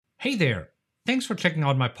Hey there! Thanks for checking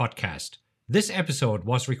out my podcast. This episode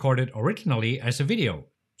was recorded originally as a video,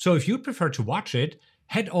 so if you'd prefer to watch it,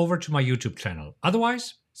 head over to my YouTube channel.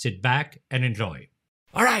 Otherwise, sit back and enjoy.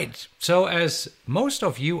 Alright, so as most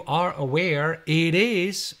of you are aware, it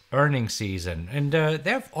is earnings season, and there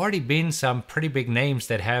have already been some pretty big names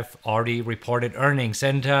that have already reported earnings,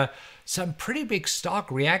 and some pretty big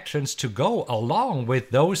stock reactions to go along with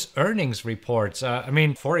those earnings reports.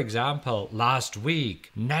 For example, last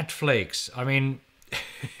week, Netflix,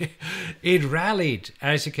 it rallied,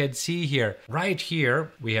 as you can see here. Right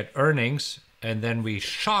here, we had earnings, and then we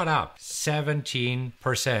shot up 17%.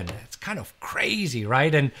 It's kind of crazy,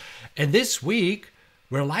 right? And this week,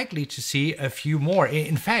 we're likely to see a few more.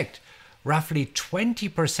 In fact, roughly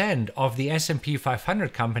 20% of the S&P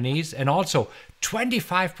 500 companies and also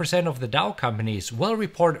 25% of the Dow companies will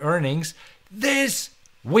report earnings this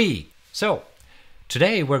week. So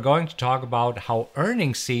today we're going to talk about how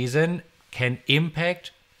earnings season can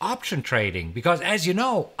impact option trading, because as you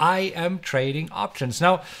know, I am trading options.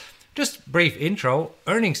 Now, just brief intro,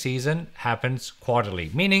 earnings season happens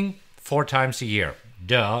quarterly, meaning 4 times a year.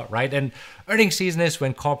 Duh, right? And earnings season is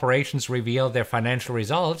when corporations reveal their financial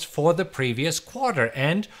results for the previous quarter.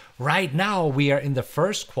 And right now we are in the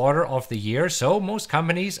first quarter of the year, so most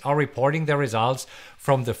companies are reporting their results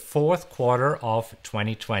from the fourth quarter of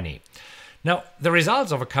 2020. Now, the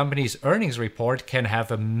results of a company's earnings report can have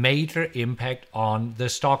a major impact on the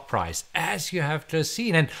stock price, as you have just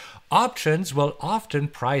seen. And options will often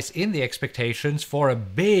price in the expectations for a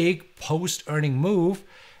big post-earning move,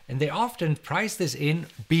 and they often price this in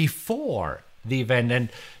before the event. And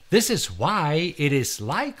this is why it is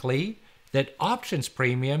likely that options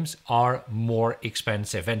premiums are more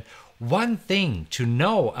expensive. And one thing to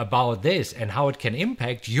know about this and how it can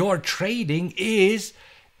impact your trading is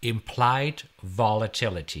implied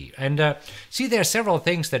volatility. And see, there are several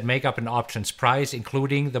things that make up an options price,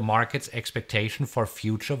 including the market's expectation for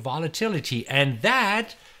future volatility. And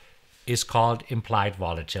that is called implied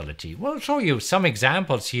volatility. We'll show you some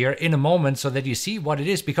examples here in a moment so that you see what it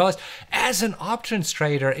is, because as an options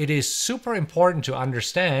trader, it is super important to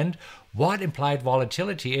understand what implied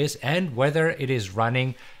volatility is and whether it is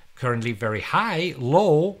running currently very high,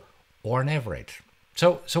 low, or an average.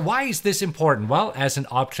 So why is this important? Well, as an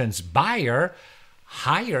options buyer,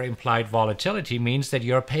 higher implied volatility means that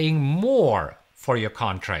you're paying more for your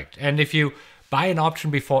contract. And if you buy an option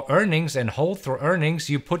before earnings and hold through earnings,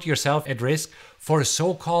 you put yourself at risk for a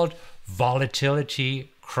so-called volatility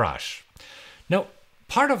crush. Now,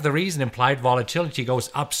 part of the reason implied volatility goes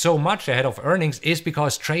up so much ahead of earnings is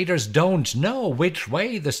because traders don't know which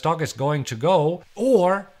way the stock is going to go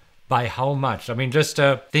or by how much. Just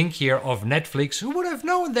think here of Netflix. Who would have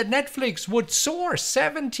known that Netflix would soar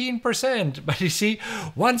 17%? But you see,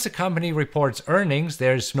 once a company reports earnings,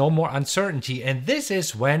 there's no more uncertainty. And this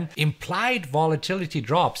is when implied volatility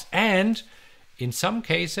drops. And in some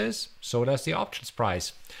cases, so does the options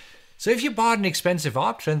price. So if you bought an expensive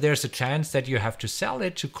option, there's a chance that you have to sell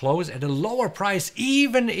it to close at a lower price,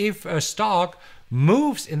 even if a stock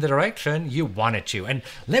moves in the direction you want it to. And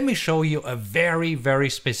let me show you a very, very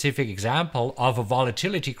specific example of a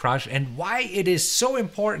volatility crush and why it is so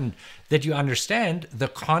important that you understand the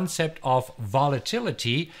concept of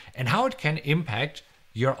volatility and how it can impact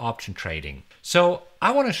your option trading. So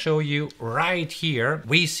I want to show you right here,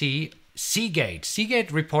 we see Seagate.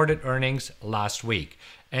 Seagate reported earnings last week.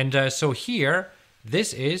 And so here,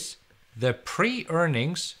 this is the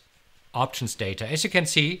pre-earnings options data. As you can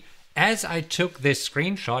see, as I took this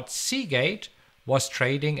screenshot, Seagate was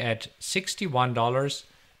trading at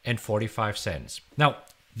 $61.45. Now,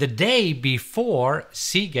 the day before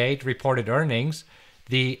Seagate reported earnings,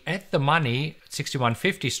 the at-the-money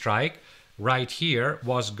 61.50 strike right here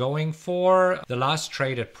was going for, the last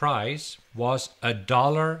traded price was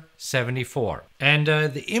 $1.74. And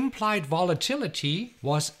the implied volatility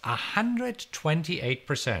was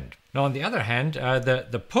 128%. Now, on the other hand,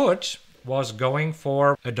 the put was going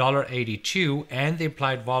for $1.82, and the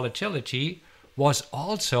implied volatility was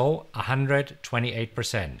also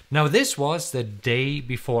 128%. Now, this was the day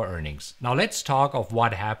before earnings. Now, let's talk of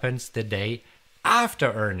what happens the day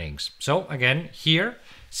after earnings. So again, here,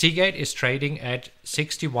 Seagate is trading at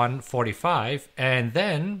 61.45, and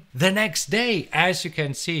then the next day, as you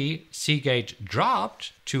can see, Seagate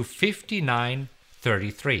dropped to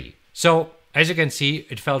 59.33. So as you can see,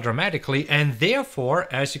 it fell dramatically, and therefore,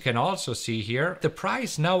 as you can also see here, the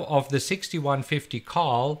price now of the 61.50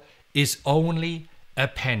 call is only a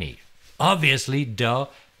penny. Obviously, duh,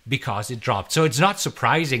 because it dropped. So it's not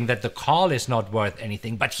surprising that the call is not worth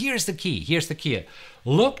anything. But here's the key. Here's the key.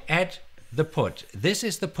 Look at the put. This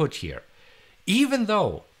is the put here. Even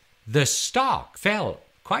though the stock fell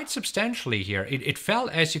quite substantially here. It fell,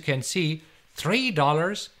 as you can see,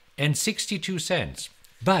 $3.62.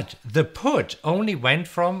 But the put only went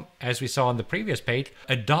from, as we saw on the previous page,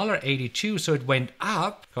 $1.82. So it went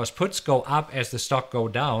up, because puts go up as the stock go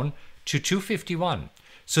down, to $2.51.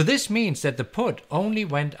 So this means that the put only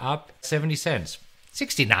went up 70 cents.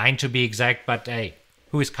 69 to be exact, but hey,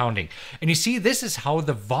 who is counting? And you see, this is how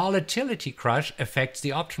the volatility crush affects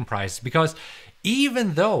the option price. Because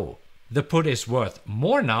even though the put is worth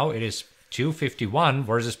more now, it is $2.51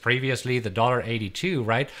 versus previously the $1.82,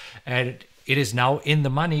 right? And it is now in the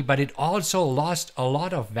money, but it also lost a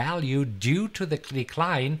lot of value due to the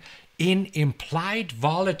decline in implied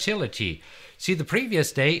volatility. See, the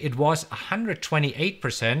previous day it was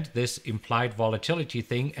 128%, this implied volatility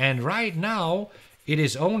thing, and right now it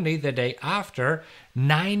is only the day after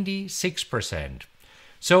 96%.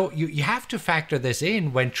 So you have to factor this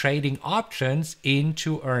in when trading options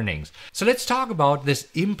into earnings. So let's talk about this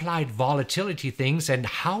implied volatility things and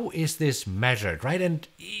how is this measured, right? And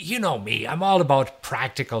you know me, I'm all about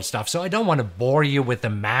practical stuff, so I don't want to bore you with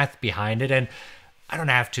the math behind it, and I don't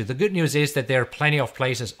have to. The good news is that there are plenty of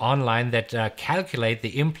places online that calculate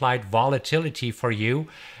the implied volatility for you.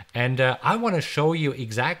 And I want to show you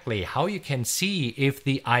exactly how you can see if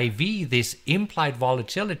the IV, this implied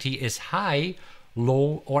volatility, is high,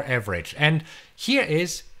 low, or average. And here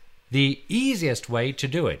is the easiest way to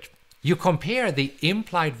do it. You compare the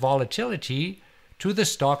implied volatility to the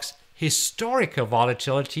stock's historical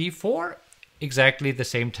volatility for exactly the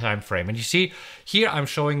same time frame. And you see here I'm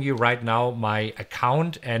showing you right now my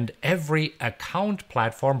account, and every account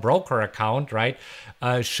platform, broker account, right,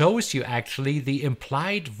 shows you actually the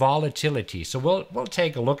implied volatility. So we'll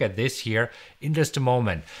take a look at this here in just a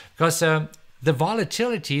moment, because the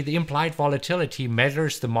volatility, the implied volatility,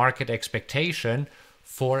 measures the market expectation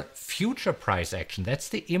for future price action. That's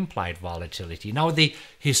the implied volatility. Now, the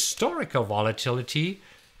historical volatility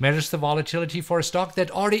measures the volatility for a stock that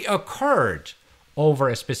already occurred over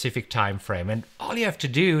a specific time frame. And all you have to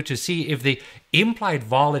do to see if the implied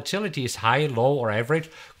volatility is high, low, or average,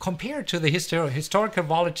 compared to the historical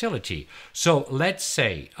volatility. So let's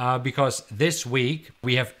say, because this week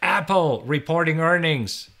we have Apple reporting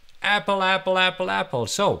earnings. Apple.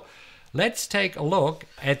 So let's take a look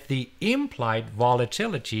at the implied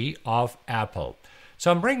volatility of Apple. So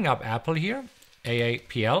I'm bringing up Apple here,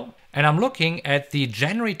 AAPL, and I'm looking at the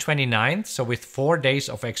January 29th, so with 4 days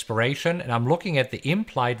of expiration, and I'm looking at the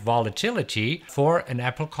implied volatility for an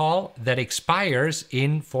Apple call that expires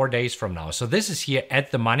in 4 days from now. So this is here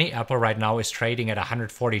at the money. Apple right now is trading at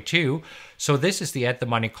 142. So this is the at the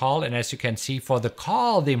money call, and as you can see, for the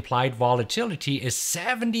call, the implied volatility is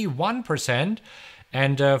 71%,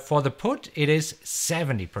 and for the put, it is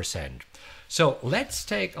 70%. So let's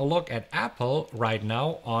take a look at Apple right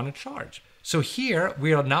now on a chart. So here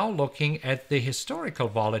we are now looking at the historical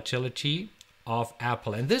volatility of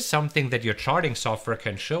Apple. And this is something that your charting software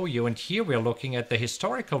can show you. And here we're looking at the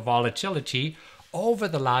historical volatility over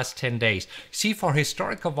the last 10 days. See, for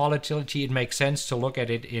historical volatility, it makes sense to look at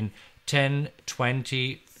it in 10,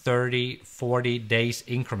 20, 30, 40 days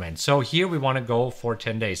increments. So here we want to go for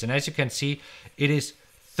 10 days. And as you can see, it is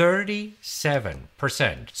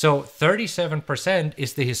 37%. So 37%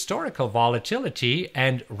 is the historical volatility,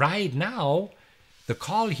 and right now the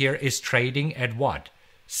call here is trading at what?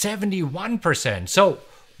 71%. So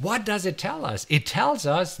what does it tell us? It tells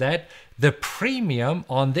us that the premium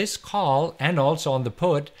on this call and also on the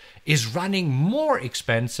put is running more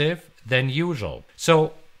expensive than usual.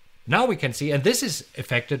 So now we can see, and this is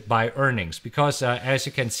affected by earnings, because as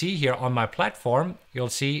you can see here on my platform, you'll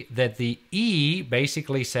see that the E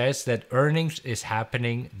basically says that earnings is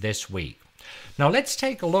happening this week. Now let's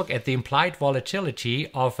take a look at the implied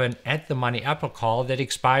volatility of an at-the-money Apple call that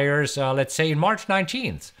expires, let's say, in March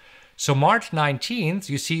 19th. So March 19th,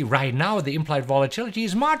 you see right now the implied volatility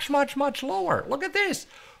is much lower. Look at this.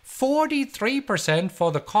 43%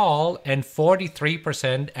 for the call and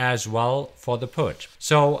 43% as well for the put.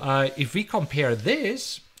 So if we compare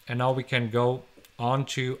this, and now we can go on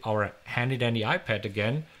to our handy dandy iPad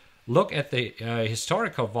again, look at the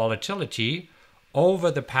historical volatility over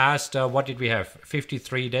the past, what did we have,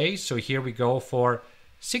 53 days. So here we go for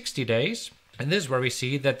 60 days. And this is where we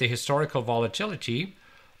see that the historical volatility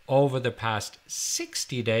over the past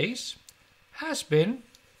 60 days has been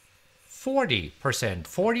 40%,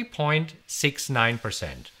 40.69%.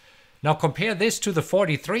 Now compare this to the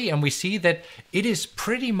 43 and we see that it is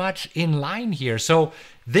pretty much in line here. So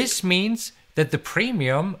this means that the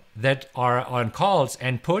premium that are on calls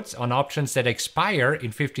and puts on options that expire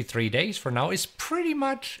in 53 days from now is pretty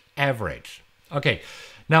much average. Okay,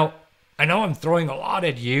 now I know I'm throwing a lot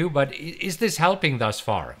at you, but is this helping thus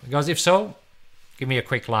far? Because if so, give me a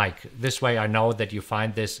quick like. This way I know that you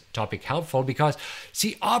find this topic helpful, because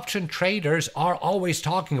see, option traders are always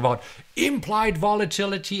talking about implied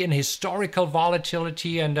volatility and historical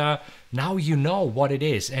volatility, and now you know what it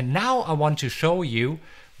is. And now I want to show you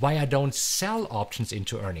why I don't sell options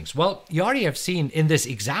into earnings. Well, you already have seen in this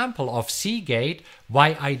example of Seagate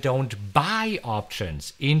why I don't buy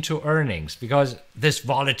options into earnings, because this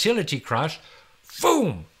volatility crush,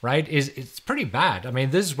 boom, right, it's pretty bad. I mean,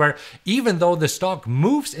 this is where even though the stock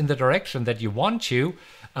moves in the direction that you want to,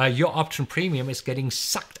 your option premium is getting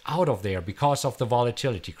sucked out of there because of the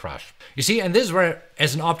volatility crush. You see, and this is where,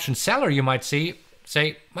 as an option seller, you might say,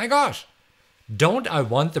 my gosh, don't I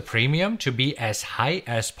want the premium to be as high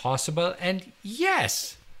as possible? And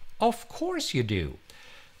yes, of course you do.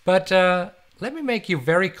 But let me make you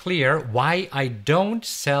very clear why I don't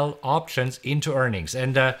sell options into earnings.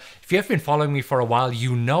 And if you have been following me for a while,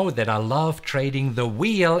 you know that I love trading the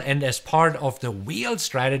wheel. And as part of the wheel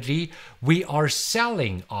strategy, we are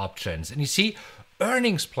selling options. And you see,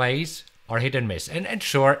 earnings plays are hit and miss. And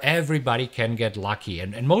sure, everybody can get lucky.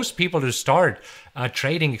 And most people who start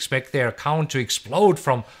trading expect their account to explode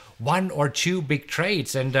from one or two big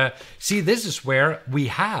trades. And see, this is where we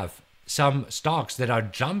have some stocks that are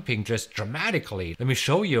jumping just dramatically. Let me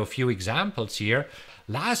show you a few examples here.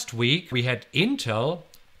 Last week, we had Intel,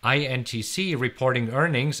 INTC, reporting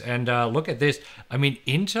earnings. And look at this. I mean,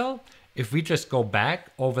 Intel, if we just go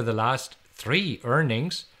back over the last 3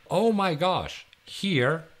 earnings, oh my gosh,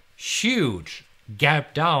 here, huge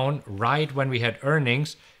gap down right when we had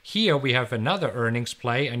earnings. Here we have another earnings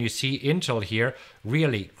play, and you see Intel here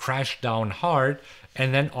really crashed down hard.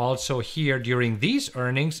 And then also here during these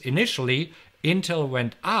earnings, initially Intel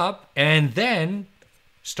went up and then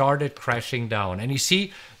started crashing down. And you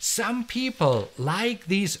see, some people like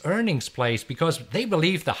these earnings plays because they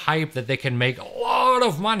believe the hype that they can make a lot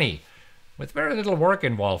of money with very little work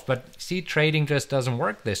involved. But see, trading just doesn't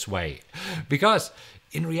work this way, because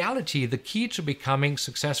in reality, the key to becoming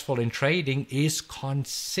successful in trading is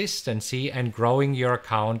consistency and growing your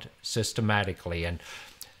account systematically. And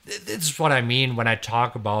this is what I mean when I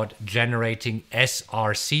talk about generating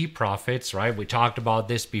SRC profits, right? We talked about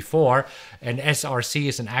this before. And SRC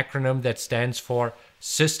is an acronym that stands for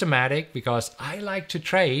systematic, because I like to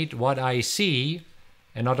trade what I see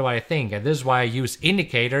and not what I think. And this is why I use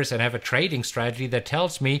indicators and have a trading strategy that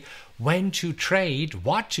tells me when to trade,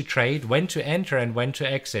 what to trade, when to enter, and when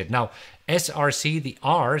to exit. Now, SRC, the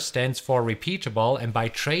R stands for repeatable, and by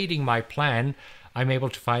trading my plan, I'm able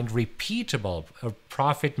to find repeatable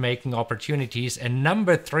profit-making opportunities. And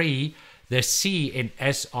number 3, the C in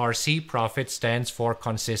SRC profit stands for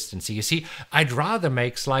consistency. You see, I'd rather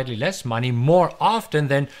make slightly less money more often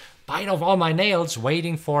than bite off all my nails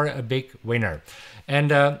waiting for a big winner.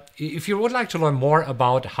 And if you would like to learn more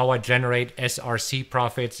about how I generate SRC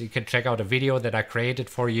profits, you can check out a video that I created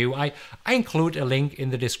for you. I include a link in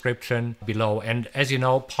the description below. And as you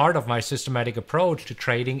know, part of my systematic approach to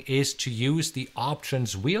trading is to use the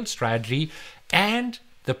options wheel strategy and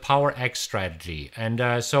the Power X strategy.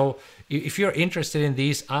 And so if you're interested in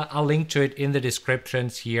these, I'll link to it in the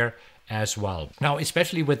descriptions here as well. Now,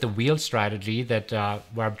 especially with the wheel strategy that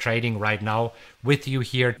where I'm trading right now with you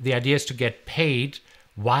here, the idea is to get paid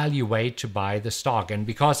while you wait to buy the stock. And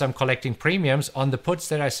because I'm collecting premiums on the puts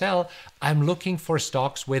that I sell, I'm looking for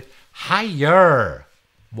stocks with higher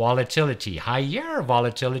volatility,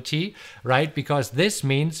 right? Because this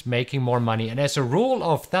means making more money. And as a rule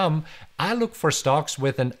of thumb, I look for stocks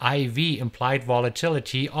with an IV, implied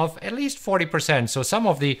volatility, of at least 40%. So some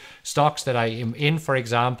of the stocks that I am in, for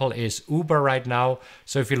example, is Uber right now.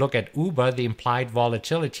 So if you look at Uber, the implied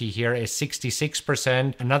volatility here is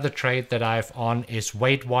 66%. Another trade that I have on is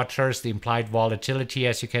Weight Watchers. The implied volatility,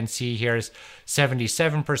 as you can see here, is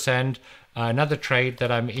 77%. Another trade that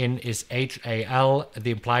I'm in is HAL.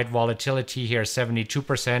 The implied volatility here is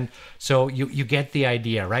 72%. So you get the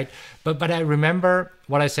idea, right? But I remember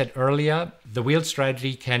what I said earlier. The wheel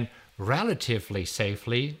strategy can relatively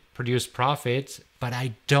safely produce profits, but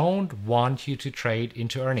I don't want you to trade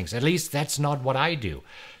into earnings. At least that's not what I do.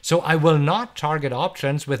 So I will not target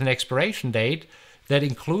options with an expiration date that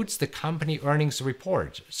includes the company earnings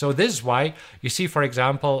report. So this is why you see, for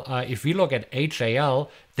example, if we look at HAL,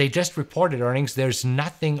 they just reported earnings. There's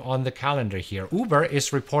nothing on the calendar here. Uber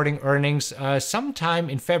is reporting earnings sometime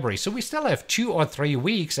in February. So we still have 2 or 3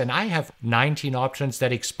 weeks, and I have 19 options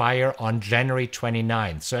that expire on January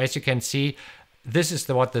 29th. So as you can see, this is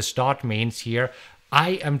what the dot means here.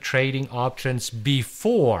 I am trading options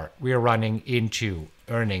before we're running into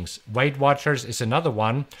earnings. Weight Watchers is another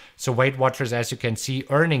one. So Weight Watchers, as you can see,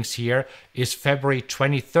 earnings here is February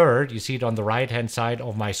 23rd. You see it on the right-hand side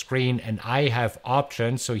of my screen, and I have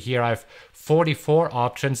options. So here I have 44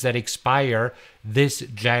 options that expire this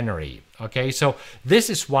January. Okay, so this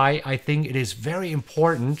is why I think it is very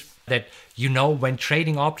important that you know when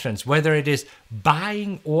trading options, whether it is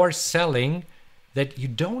buying or selling, that you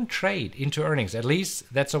don't trade into earnings. At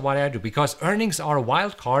least that's what I do, because earnings are a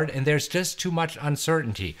wild card and there's just too much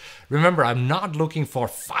uncertainty. Remember, I'm not looking for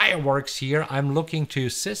fireworks here. I'm looking to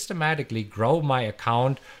systematically grow my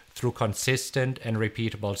account through consistent and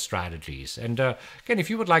repeatable strategies. And again, if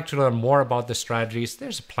you would like to learn more about the strategies,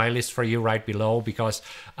 there's a playlist for you right below, because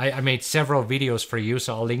I made several videos for you,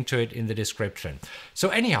 so I'll link to it in the description. So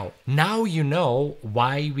anyhow, now you know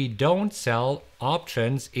why we don't sell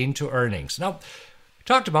options into earnings. Now, we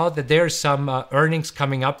talked about that there's some earnings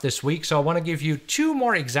coming up this week, so I want to give you two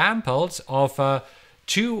more examples of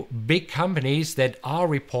two big companies that are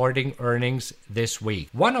reporting earnings this week.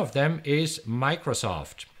 One of them is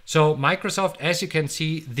Microsoft. So Microsoft, as you can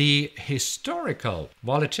see, the historical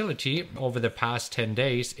volatility over the past 10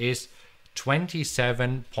 days is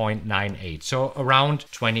 27.98, so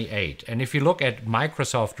around 28. And if you look at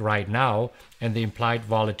Microsoft right now and the implied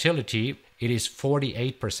volatility, it is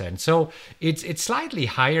 48%. So it's slightly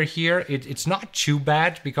higher here. It's not too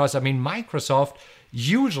bad, because I mean Microsoft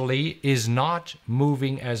usually is not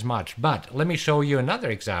moving as much. But let me show you another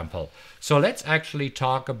example. So let's actually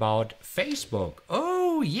talk about Facebook.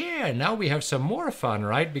 Oh yeah, now we have some more fun,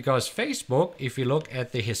 right? Because Facebook, if you look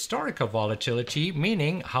at the historical volatility,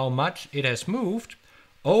 meaning how much it has moved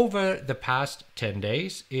over the past 10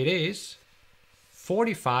 days, it is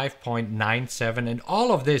 45.97, and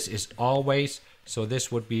all of this is always, so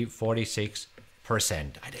this would be 46%.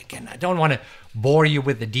 Again, I don't want to bore you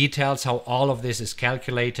with the details how all of this is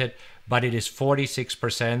calculated, but it is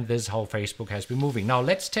 46%. This is how Facebook has been moving. Now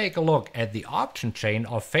let's take a look at the option chain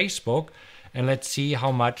of Facebook, and let's see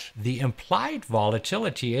how much the implied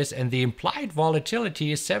volatility is, and the implied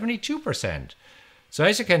volatility is 72%. So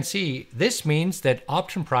as you can see, this means that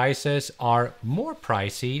option prices are more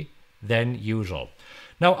pricey than usual.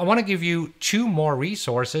 Now, I want to give you two more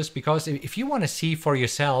resources, because if you want to see for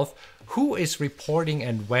yourself who is reporting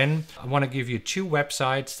and when, I want to give you two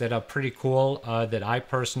websites that are pretty cool that I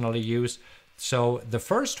personally use. So the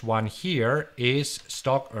first one here is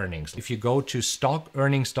Stock Earnings. If you go to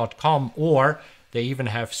stockearnings.com, or they even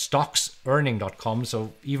have stocksearning.com,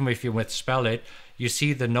 so even if you misspell it, you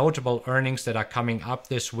see the notable earnings that are coming up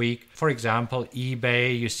this week. For example,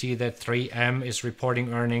 eBay, you see that 3M is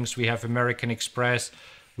reporting earnings. We have American Express,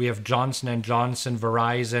 we have Johnson & Johnson,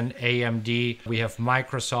 Verizon, AMD, we have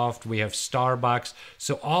Microsoft, we have Starbucks.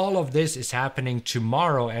 So all of this is happening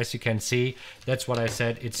tomorrow, as you can see. That's what I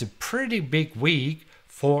said. It's a pretty big week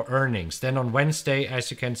for earnings. Then on Wednesday, as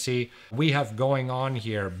you can see, we have going on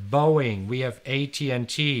here Boeing, we have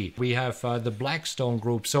AT&T, we have the Blackstone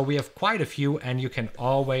Group. So we have quite a few, and you can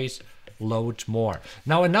always load more.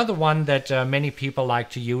 Now, another one that many people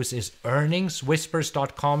like to use is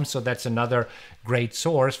earningswhispers.com. So that's another great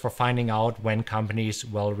source for finding out when companies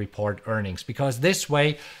will report earnings, because this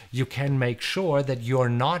way you can make sure that you're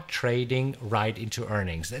not trading right into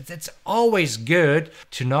earnings. It's always good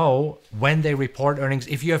to know when they report earnings,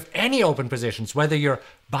 if you have any open positions, whether you're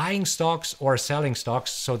buying stocks or selling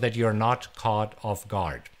stocks, so that you're not caught off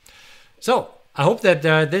guard. So I hope that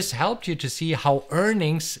this helped you to see how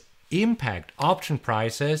earnings impact option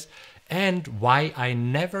prices and why I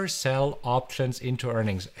never sell options into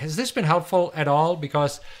earnings. Has this been helpful at all?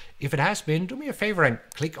 Because if it has been, do me a favor and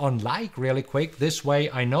click on like really quick. This way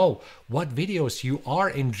I know what videos you are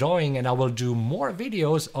enjoying, and I will do more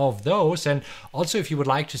videos of those. And also, if you would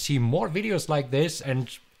like to see more videos like this and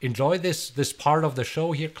enjoy this part of the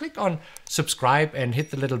show here, click on subscribe and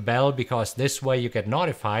hit the little bell, because this way you get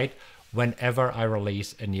notified whenever I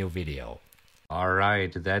release a new video. All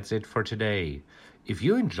right, that's it for today. If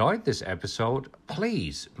you enjoyed this episode,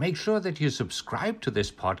 please make sure that you subscribe to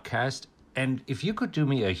this podcast. And if you could do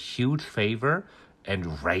me a huge favor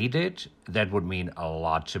and rate it, that would mean a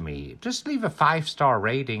lot to me. Just leave a 5-star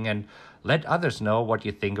rating and let others know what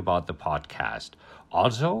you think about the podcast.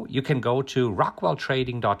 Also, you can go to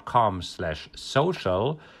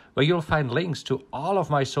rockwelltrading.com/social, where you'll find links to all of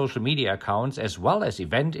my social media accounts, as well as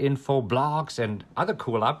event info, blogs, and other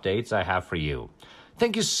cool updates I have for you.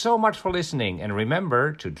 Thank you so much for listening, and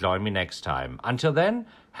remember to join me next time. Until then,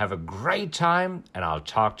 have a great time, and I'll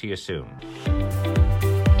talk to you soon.